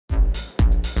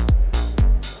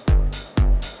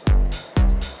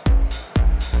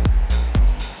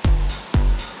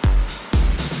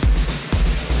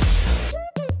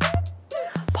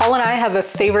Paul and I have a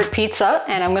favorite pizza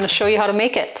and I'm gonna show you how to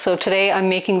make it. So today I'm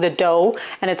making the dough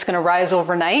and it's gonna rise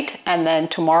overnight, and then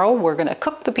tomorrow we're gonna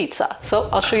cook the pizza. So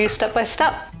I'll show you step by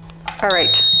step. All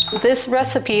right, this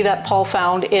recipe that Paul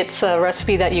found, it's a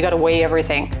recipe that you gotta weigh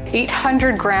everything.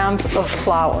 800 grams of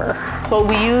flour. What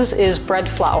we use is bread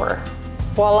flour.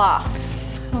 Voila.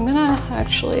 I'm gonna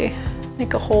actually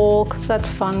make a hole because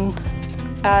that's fun.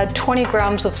 Add 20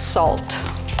 grams of salt.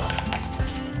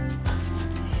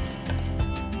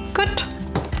 Good.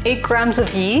 8 grams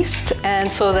of yeast, and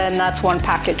so then that's 1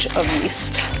 package of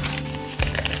yeast.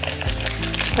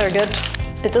 Very good.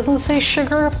 It doesn't say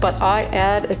sugar, but I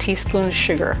add a teaspoon of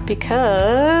sugar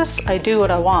because I do what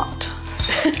I want.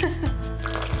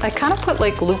 I kind of put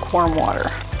like lukewarm water.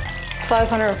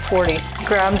 540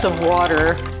 grams of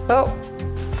water. Oh,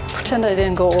 pretend I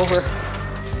didn't go over.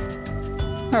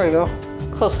 There we go,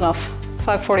 close enough.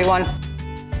 541.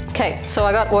 Okay, so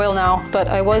I got oil now, but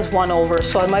I was 1 over,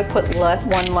 so I might put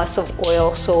 1 less of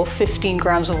oil, so 15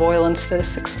 grams of oil instead of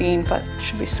 16, but it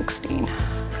should be 16.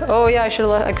 Oh yeah, I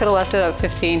could have left it at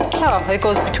 15. Oh, it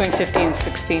goes between 15 and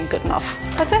 16, good enough.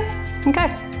 That's it,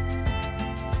 okay.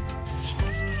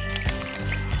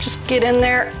 Just get in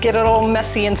there, get it all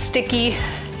messy and sticky.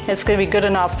 It's gonna be good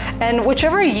enough. And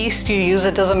whichever yeast you use,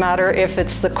 it doesn't matter if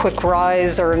it's the quick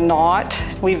rise or not.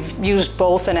 We've used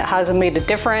both and it hasn't made a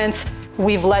difference.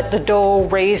 We've let the dough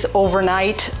raise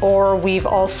overnight, or we've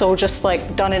also just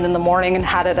like done it in the morning and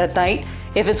had it at night.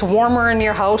 If it's warmer in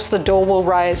your house, the dough will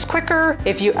rise quicker.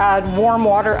 If you add warm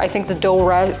water, I think the dough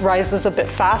rises a bit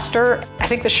faster. I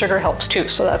think the sugar helps too,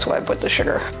 so that's why I put the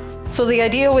sugar. So the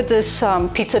idea with this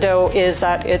pizza dough is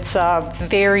that it's a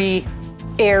very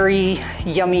airy,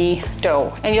 yummy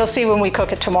dough. And you'll see when we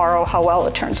cook it tomorrow how well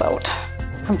it turns out.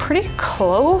 I'm pretty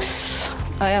close.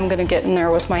 I am gonna get in there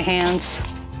with my hands.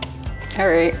 All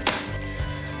right,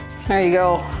 there you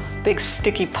go. Big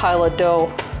sticky pile of dough.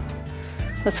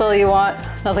 That's all you want,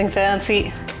 nothing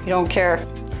fancy, you don't care.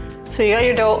 So you got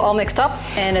your dough all mixed up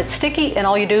and it's sticky, and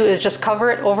all you do is just cover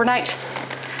it overnight.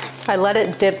 I let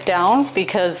it dip down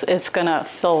because it's gonna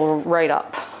fill right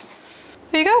up.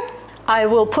 There you go. I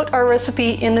will put our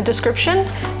recipe in the description.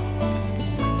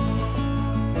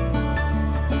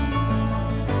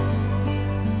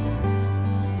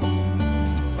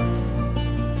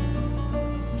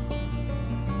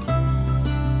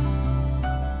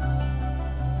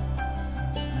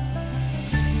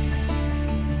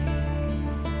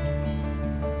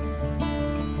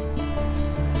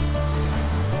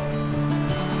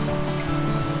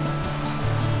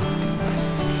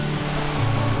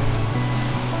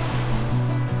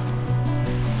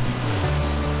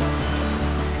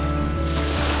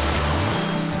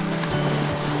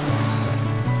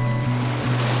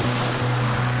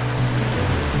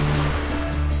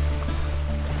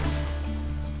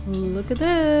 Look at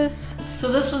this.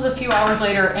 So this was a few hours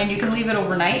later, and you can leave it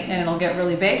overnight and it'll get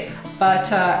really big.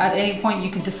 But at any point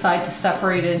you can decide to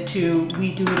separate it into,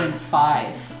 we do it in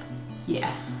 5.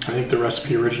 Yeah. I think the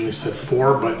recipe originally said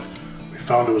 4, but we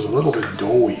found it was a little bit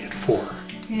doughy at 4.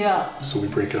 Yeah. So we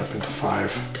break it up into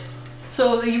 5.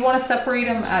 So you want to separate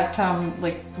them at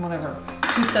like whatever,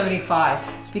 275,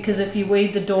 because if you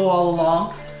weighed the dough all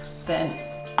along, then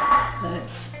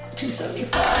it's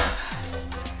 275.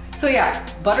 So yeah,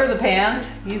 butter the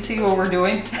pans. You see what we're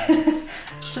doing.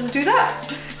 Just do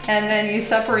that. And then you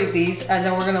separate these, and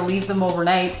then we're gonna leave them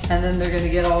overnight, and then they're gonna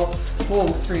get all, whoa,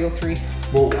 303.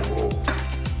 Whoa, whoa.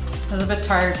 I was a bit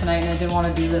tired tonight and I didn't want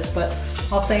to do this, but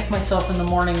I'll thank myself in the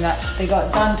morning that they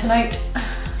got done tonight.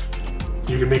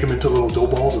 You can make them into little dough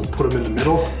balls and put them in the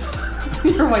middle.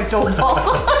 You're my dough ball.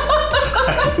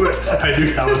 I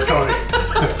knew that was coming.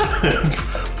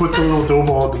 Put the little dough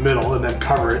ball in the middle and then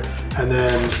cover it. And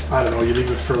then, I don't know, you leave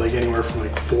it for like anywhere from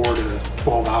like 4 to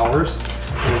 12 hours.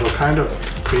 And it'll kind of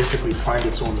basically find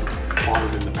its own bottom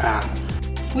in the pan.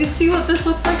 We see what this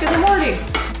looks like in the morning.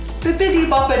 Bippity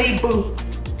boppity boo.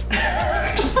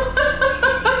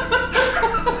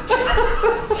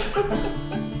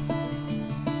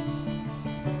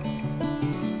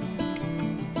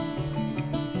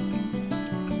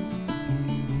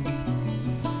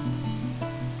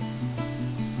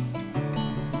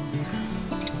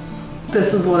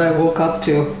 This is what I woke up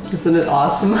to. Isn't it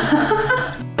awesome?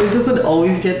 It doesn't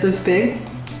always get this big,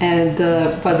 and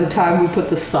by the time we put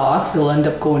the sauce, it'll end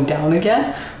up going down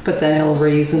again, but then it'll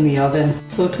raise in the oven.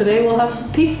 So today we'll have some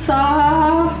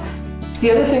pizza. The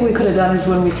other thing we could have done is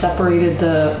when we separated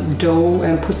the dough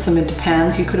and put some into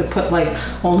pans, you could have put like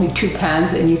only 2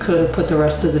 pans and you could have put the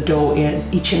rest of the dough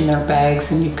each in their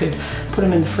bags, and you could put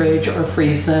them in the fridge or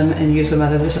freeze them and use them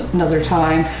at another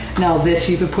time. Now this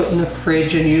you could put in the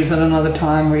fridge and use at another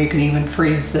time, or you can even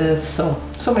freeze this. So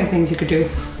many things you could do.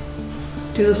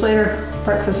 Do this later,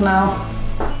 breakfast now.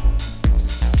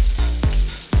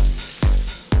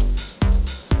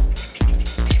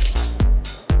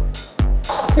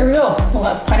 Here we go. We'll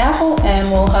have pineapple and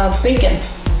we'll have bacon.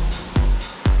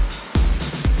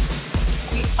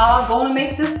 We are going to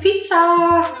make this pizza.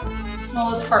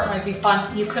 Well, this part might be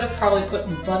fun. You could have probably put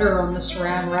butter on the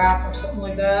saran wrap or something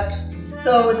like that.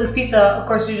 So with this pizza, of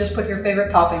course, you just put your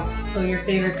favorite toppings. So your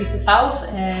favorite pizza sauce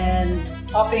and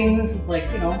toppings, like,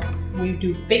 you know, we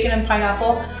do bacon and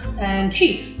pineapple and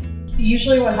cheese.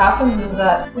 Usually what happens is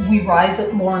that we rise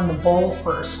it more in the bowl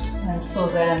first, and so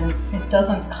then it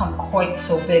doesn't come quite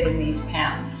so big in these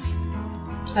pans.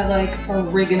 I like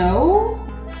oregano.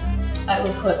 I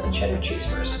will put the cheddar cheese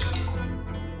first.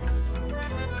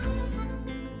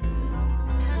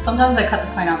 Sometimes I cut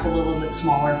the pineapple a little bit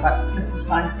smaller, but this is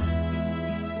fine.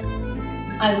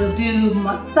 I will do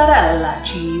mozzarella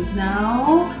cheese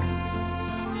now.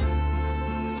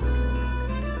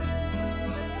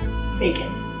 Bacon.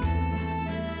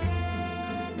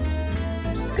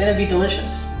 It's gonna be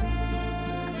delicious.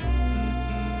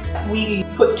 We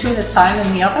put 2 at a time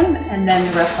in the oven, and then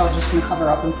the rest I'm just gonna cover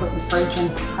up and put in the fridge and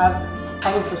have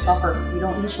probably for supper. We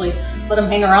don't usually let them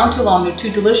hang around too long. They're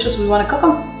too delicious. We want to cook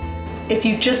them. If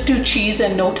you just do cheese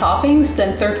and no toppings,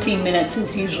 then 13 minutes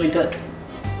is usually good.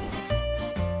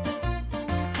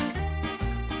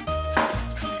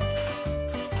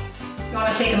 You want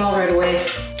to take them out right away.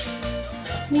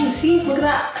 Ooh, see, look at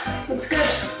that. Looks good.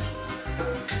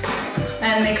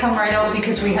 And they come right out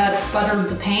because we had buttered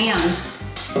the pan.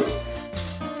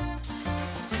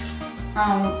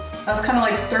 I was kind of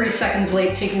like 30 seconds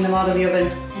late taking them out of the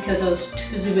oven because I was too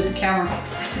busy with the camera.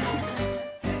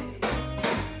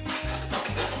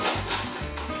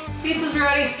 Pizza's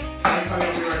ready.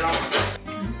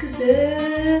 Look at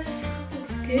this.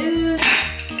 Looks good.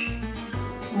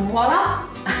 Voila.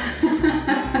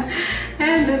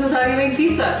 And this is how you make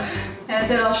pizza. And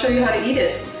then I'll show you how to eat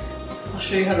it. I'll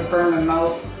show you how to burn my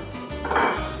mouth.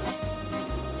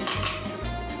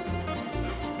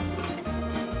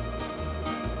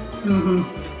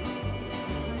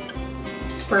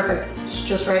 It's perfect. It's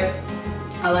just right.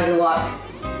 I like it a lot.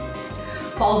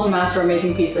 Paul's the master of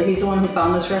making pizza. He's the one who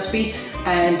found this recipe,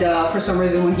 and for some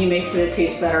reason when he makes it, it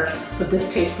tastes better. But this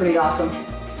tastes pretty awesome.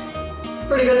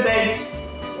 Pretty good, babe.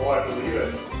 Oh, I believe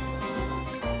it.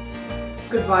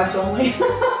 Good vibes only.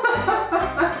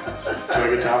 Do I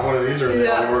get to have one of these, or are they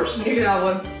all yours? You can have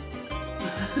one.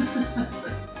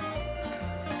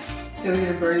 You're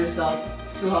gonna burn yourself.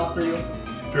 It's too hot for you.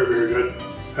 They're very good.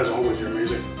 As always, you're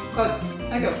amazing. Good.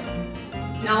 Thank you.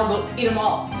 Now we'll eat them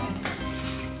all.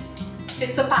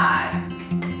 It's a pie.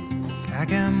 I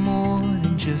got more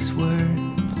than just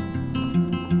words.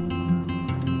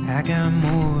 I got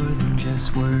more than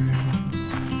just words.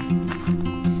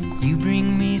 You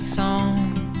bring me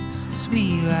songs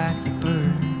sweet like the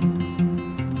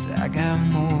birds. So I got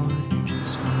more than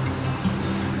just words.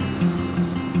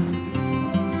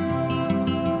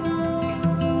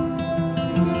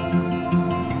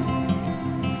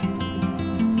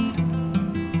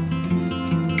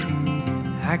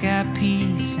 I got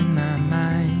peace in my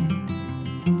mind.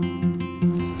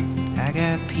 I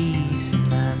got peace in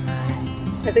my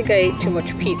mind. I think I ate too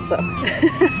much pizza.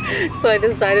 So I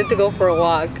decided to go for a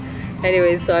walk.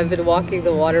 Anyway, so I've been walking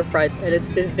the waterfront and it's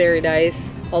been very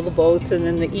nice. All the boats and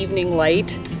then the evening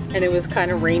light, and it was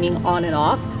kind of raining on and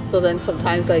off. So then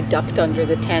sometimes I ducked under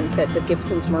the tent at the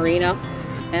Gibson's Marina.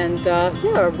 And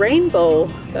yeah, a rainbow.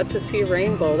 Got to see a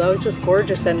rainbow. That was just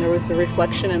gorgeous, and there was the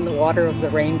reflection in the water of the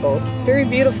rainbows. Very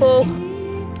beautiful.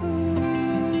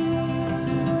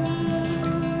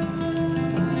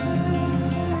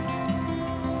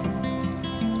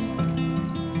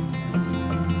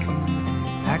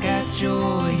 I got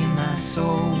joy in my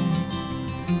soul.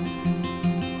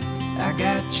 I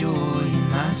got joy in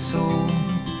my soul.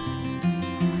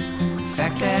 The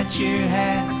fact that you're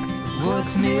happy with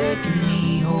what's making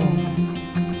me whole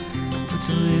puts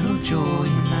a little joy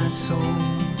in my soul.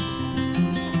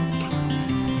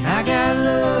 And I got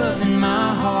love in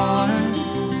my heart.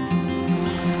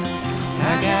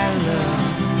 I got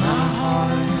love in my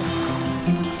heart.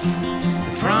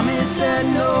 The promise that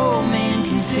no man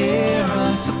can tear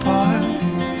us apart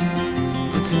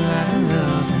puts a lot of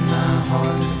love in my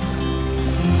heart.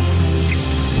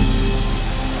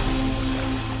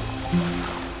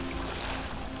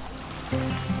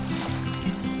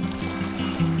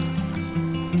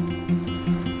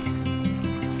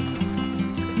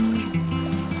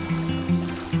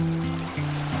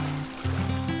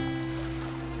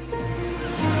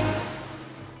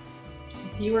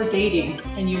 you are dating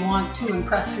and you want to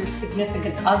impress your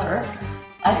significant other,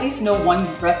 at least know one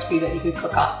recipe that you could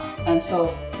cook up. And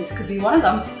so this could be one of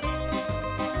them.